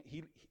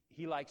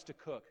 He likes to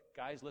cook.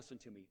 Guys, listen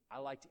to me. I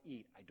like to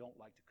eat. I don't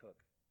like to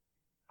cook.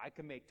 I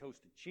can make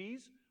toasted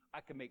cheese. I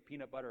can make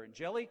peanut butter and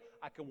jelly.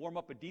 I can warm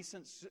up a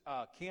decent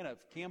can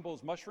of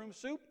Campbell's mushroom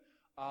soup.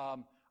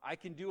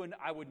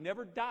 I would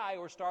never die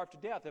or starve to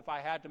death if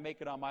I had to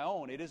make it on my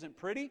own. It isn't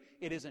pretty.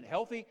 It isn't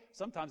healthy.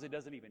 Sometimes it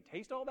doesn't even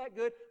taste all that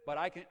good, but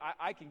I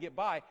can get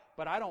by.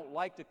 But I don't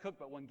like to cook.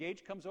 But when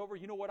Gage comes over,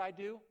 you know what I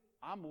do?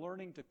 I'm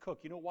learning to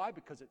cook. You know why?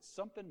 Because it's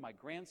something my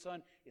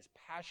grandson is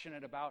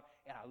passionate about,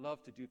 and I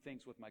love to do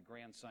things with my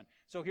grandson.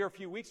 So here a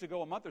few weeks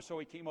ago, a month or so,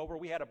 he came over.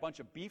 We had a bunch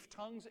of beef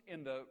tongues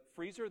in the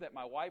freezer that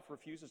my wife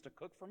refuses to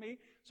cook for me.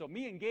 So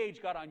me and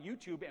Gage got on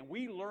YouTube, and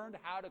we learned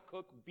how to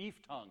cook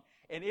beef tongue.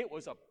 And it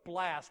was a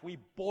blast. We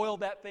boiled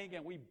that thing,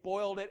 and we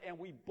boiled it, and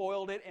we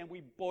boiled it, and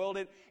we boiled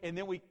it, and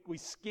then we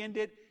skinned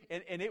it,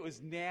 and it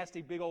was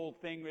nasty, big old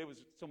thing. It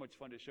was so much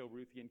fun to show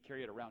Ruthie and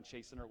carry it around,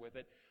 chasing her with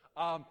it.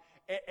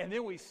 And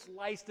then we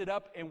sliced it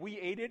up and we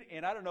ate it.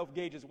 And I don't know if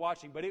Gage is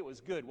watching, but it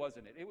was good,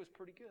 wasn't it? It was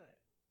pretty good.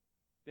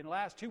 Then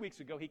last 2 weeks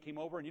ago, he came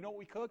over, and you know what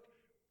we cooked?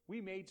 We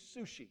made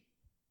sushi.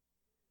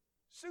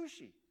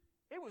 Sushi.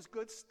 It was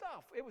good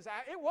stuff. It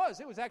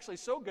was actually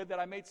so good that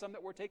I made some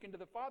that we're taking to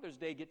the Father's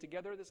Day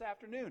get-together this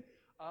afternoon.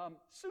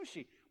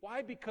 Sushi.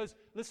 Why? Because,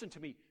 listen to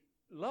me,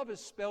 love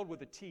is spelled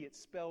with a T. It's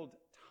spelled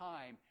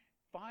time.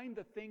 Find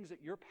the things that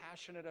you're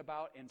passionate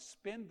about and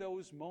spend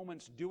those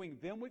moments doing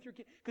them with your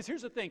kids. Because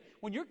here's the thing.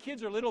 When your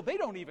kids are little, they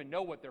don't even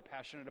know what they're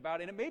passionate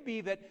about. And it may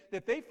be that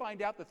they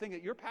find out the thing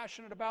that you're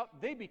passionate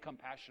about, they become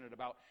passionate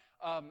about.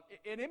 And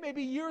it may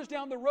be years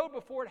down the road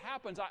before it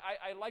happens.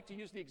 I like to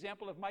use the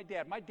example of my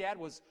dad. My dad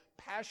was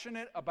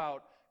passionate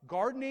about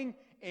gardening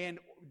and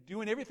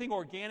doing everything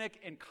organic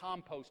and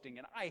composting.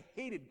 And I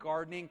hated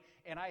gardening,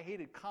 and I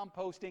hated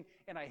composting,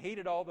 and I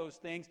hated all those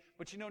things.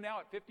 But you know,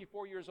 now at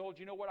 54 years old,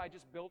 you know what I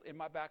just built in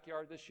my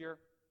backyard this year?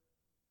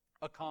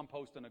 A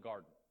compost and a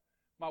garden.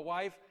 My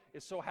wife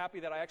is so happy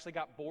that I actually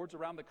got boards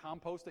around the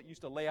compost that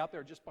used to lay out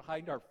there just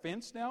behind our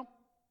fence now.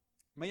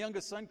 My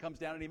youngest son comes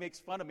down and he makes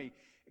fun of me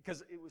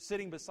because it was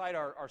sitting beside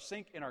our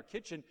sink in our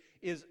kitchen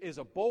is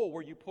a bowl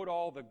where you put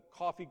all the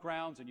coffee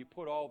grounds and you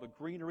put all the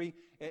greenery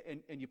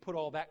and you put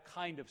all that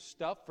kind of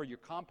stuff for your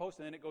compost,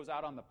 and then it goes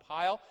out on the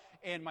pile.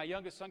 And my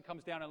youngest son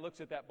comes down and looks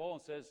at that bowl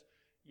and says,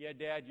 "Yeah,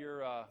 Dad,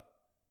 you're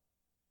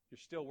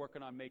still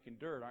working on making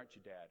dirt, aren't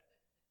you, Dad?"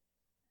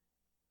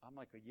 I'm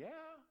like, "Yeah."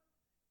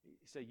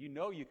 He said, "You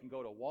know you can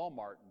go to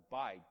Walmart and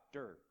buy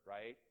dirt,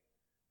 right?"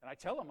 And I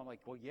tell him, I'm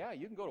like, "Well, yeah,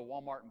 you can go to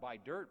Walmart and buy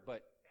dirt,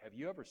 but have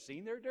you ever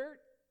seen their dirt?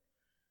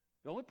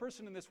 The only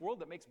person in this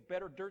world that makes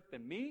better dirt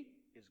than me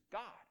is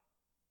God.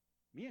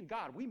 Me and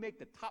God, we make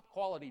the top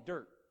quality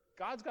dirt.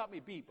 God's got me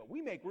beat, but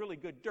we make really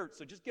good dirt,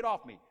 so just get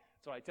off me."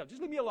 So I tell him,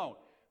 "Just leave me alone.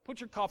 Put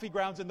your coffee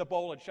grounds in the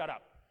bowl and shut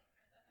up.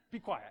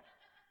 Be quiet."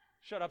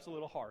 Shut up's a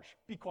little harsh.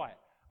 Be quiet,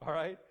 all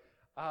right?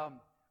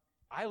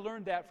 I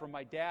learned that from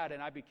my dad,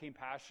 and I became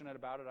passionate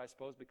about it, I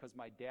suppose, because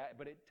my dad,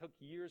 but it took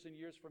years and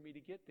years for me to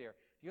get there.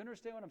 Do you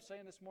understand what I'm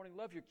saying this morning?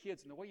 Love your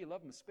kids, and the way you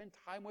love them, spend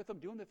time with them,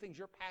 doing the things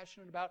you're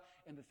passionate about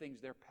and the things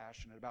they're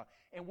passionate about.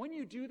 And when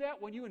you do that,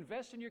 when you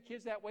invest in your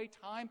kids that way,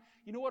 time,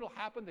 you know what will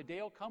happen? The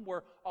day will come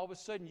where all of a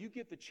sudden you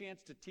get the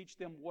chance to teach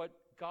them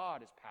what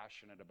God is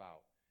passionate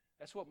about.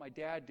 That's what my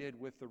dad did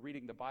with the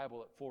reading the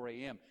Bible at 4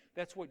 a.m.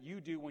 That's what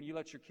you do when you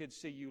let your kids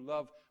see you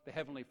love the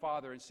Heavenly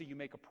Father and see you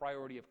make a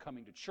priority of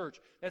coming to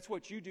church. That's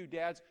what you do,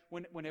 dads,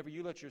 whenever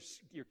you let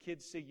your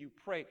kids see you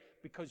pray,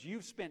 because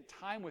you've spent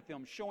time with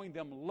them, showing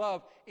them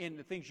love in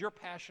the things you're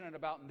passionate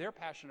about and they're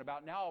passionate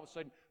about. Now, all of a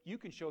sudden, you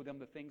can show them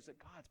the things that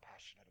God's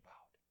passionate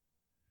about.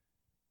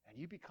 And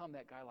you become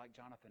that guy like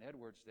Jonathan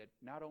Edwards that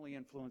not only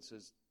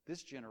influences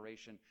this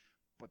generation,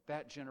 but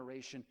that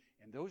generation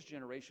and those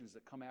generations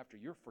that come after.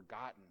 You're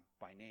forgotten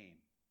by name,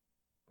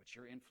 but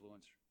your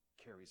influence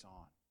carries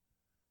on.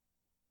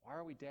 Why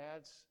are we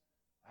dads?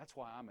 That's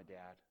why I'm a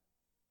dad.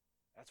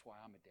 That's why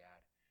I'm a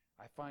dad.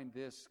 I find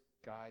this,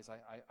 guys,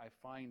 I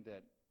find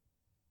that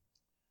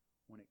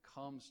when it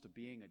comes to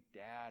being a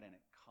dad and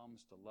it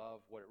comes to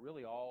love, what it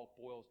really all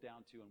boils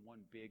down to in one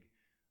big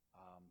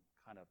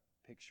kind of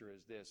picture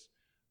is this.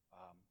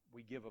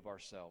 We give of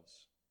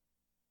ourselves.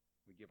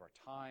 We give our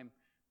time.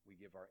 We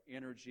give our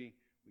energy.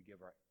 We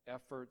give our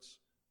efforts.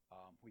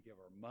 We give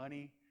our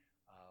money.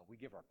 We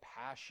give our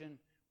passion.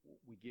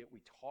 We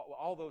talk,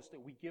 all those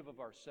things. We give of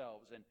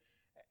ourselves.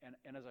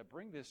 And as I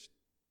bring this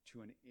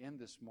to an end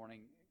this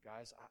morning,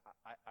 guys,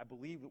 I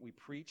believe that we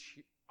preach.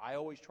 I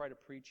always try to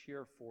preach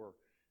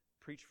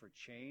for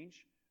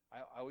change.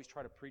 I always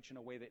try to preach in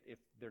a way that if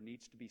there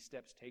needs to be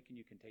steps taken,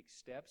 you can take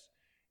steps.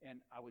 And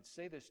I would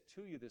say this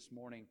to you this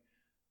morning.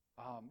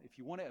 If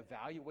you want to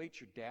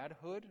evaluate your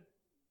dadhood,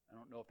 I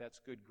don't know if that's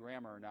good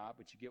grammar or not,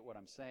 but you get what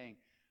I'm saying.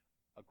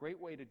 A great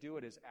way to do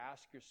it is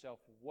ask yourself,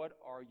 what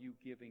are you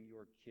giving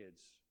your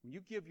kids? When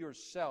you give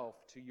yourself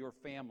to your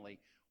family,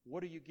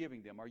 what are you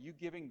giving them? Are you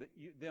giving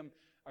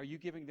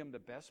them the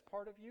best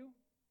part of you?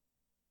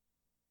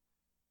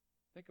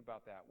 Think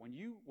about that.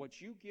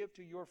 What you give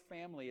to your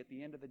family at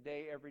the end of the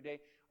day, every day,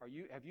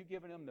 have you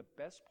given them the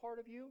best part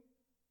of you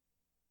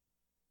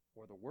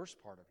or the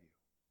worst part of you?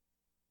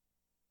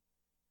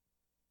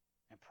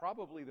 And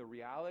probably the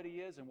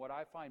reality is, and what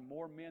I find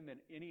more men than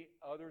any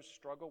others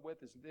struggle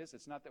with is this.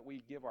 It's not that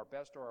we give our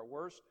best or our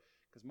worst,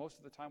 because most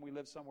of the time we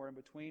live somewhere in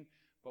between,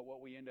 but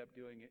what we end up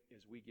doing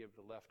is we give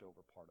the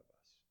leftover part of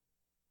us.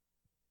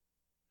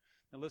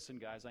 Now listen,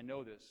 guys, I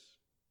know this.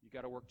 You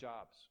got to work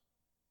jobs.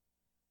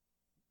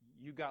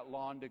 You got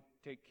lawn to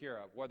take care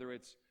of, whether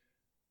it's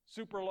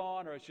super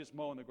lawn or it's just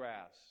mowing the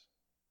grass.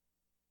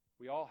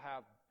 We all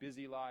have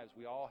busy lives.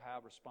 We all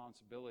have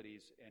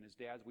responsibilities, and as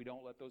dads, we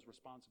don't let those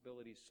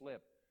responsibilities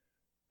slip.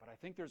 But I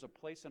think there's a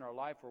place in our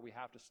life where we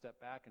have to step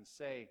back and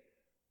say,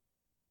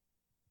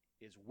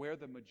 is where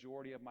the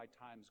majority of my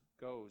time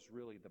goes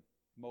really the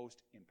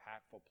most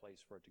impactful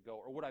place for it to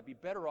go? Or would I be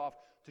better off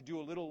to do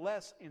a little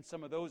less in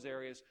some of those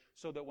areas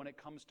so that when it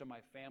comes to my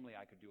family,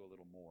 I could do a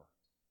little more?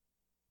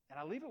 And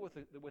I leave it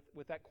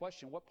with that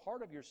question. What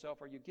part of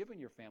yourself are you giving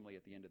your family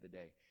at the end of the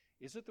day?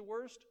 Is it the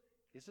worst?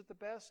 Is it the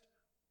best?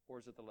 Or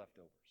is it the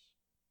leftovers?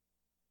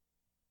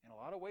 In a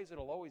lot of ways,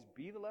 it'll always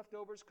be the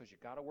leftovers because you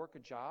got to work a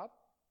job.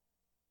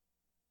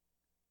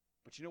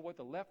 But you know what?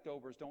 The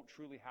leftovers don't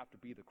truly have to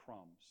be the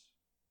crumbs.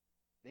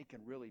 They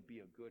can really be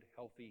a good,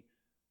 healthy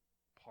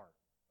part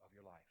of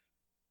your life.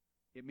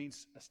 It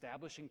means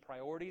establishing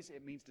priorities.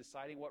 It means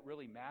deciding what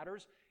really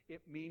matters.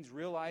 It means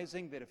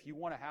realizing that if you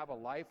want to have a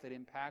life that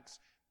impacts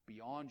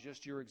beyond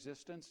just your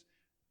existence,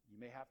 you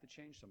may have to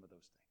change some of those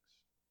things.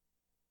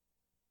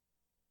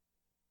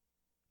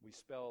 We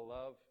spell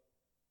love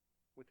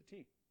with a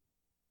T.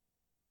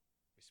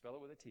 We spell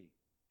it with a T.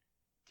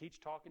 Teach,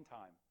 talk, and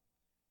time.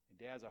 And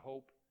dads, I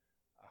hope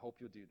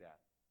you'll do that.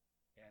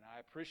 And I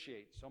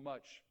appreciate so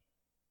much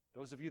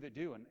those of you that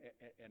do. And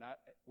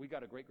we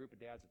got a great group of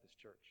dads at this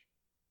church.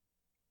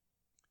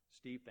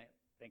 Steve,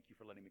 thank you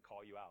for letting me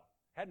call you out.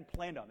 Hadn't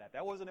planned on that.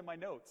 That wasn't in my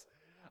notes.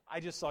 I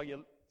just saw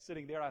you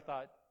sitting there. I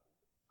thought,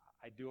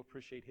 I do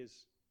appreciate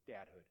his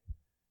dadhood.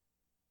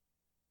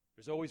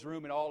 There's always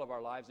room in all of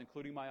our lives,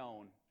 including my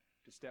own,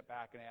 to step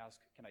back and ask,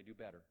 can I do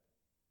better?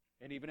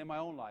 And even in my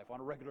own life,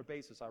 on a regular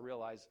basis, I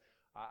realize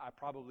I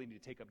probably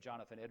need to take up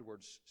Jonathan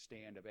Edwards'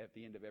 stand at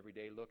the end of every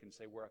day, look and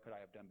say, where could I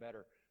have done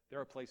better? There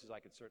are places I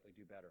could certainly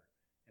do better.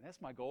 And that's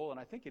my goal, and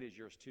I think it is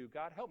yours too.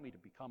 God, help me to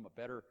become a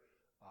better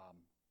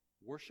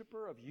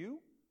worshiper of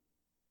you,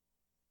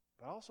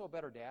 but also a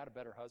better dad, a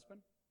better husband,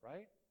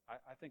 right?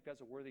 I think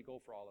that's a worthy goal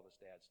for all of us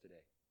dads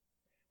today.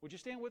 Would you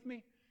stand with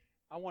me?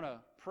 I want to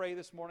pray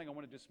this morning. I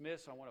want to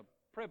dismiss. I want to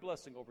pray a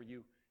blessing over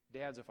you,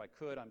 dads, if I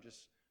could. I'm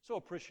just so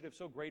appreciative,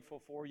 so grateful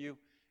for you,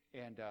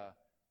 and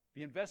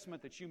the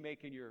investment that you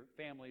make in your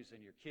families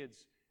and your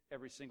kids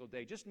every single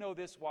day. Just know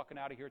this, walking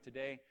out of here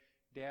today,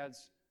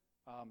 dads,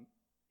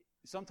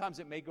 sometimes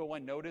it may go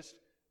unnoticed,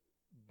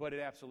 but it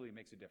absolutely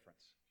makes a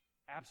difference.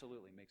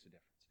 Absolutely makes a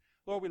difference.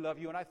 Lord, we love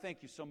you, and I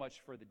thank you so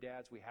much for the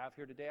dads we have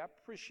here today. I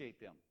appreciate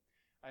them.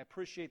 And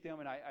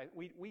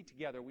we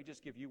together, we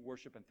just give you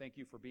worship and thank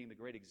you for being the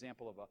great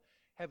example of a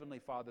heavenly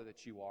Father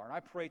that you are. And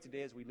I pray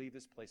today as we leave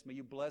this place, may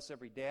you bless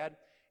every dad,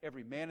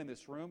 every man in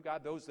this room,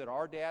 God, those that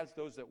are dads,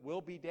 those that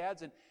will be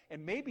dads, and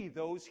maybe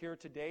those here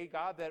today,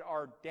 God, that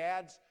are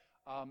dads,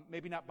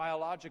 maybe not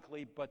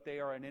biologically, but they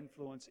are an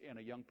influence in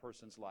a young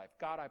person's life.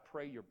 God, I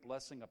pray your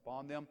blessing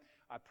upon them.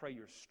 I pray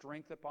your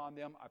strength upon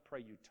them. I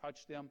pray you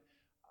touch them.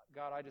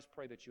 God, I just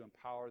pray that you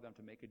empower them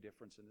to make a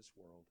difference in this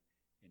world.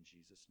 In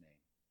Jesus' name,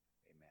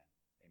 amen.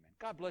 Amen.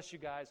 God bless you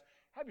guys.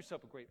 Have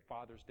yourself a great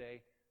Father's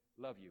Day.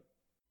 Love you.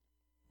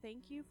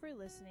 Thank you for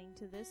listening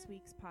to this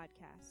week's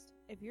podcast.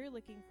 If you're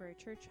looking for a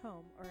church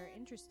home or are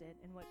interested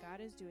in what God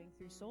is doing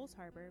through Souls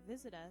Harbor,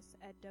 visit us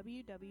at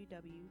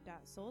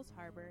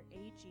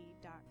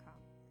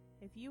www.soulsharborag.com.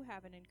 If you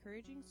have an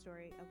encouraging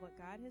story of what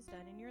God has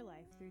done in your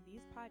life through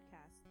these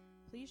podcasts,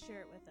 please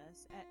share it with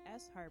us at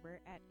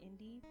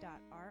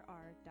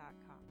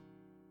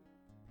sharbor@indy.rr.com.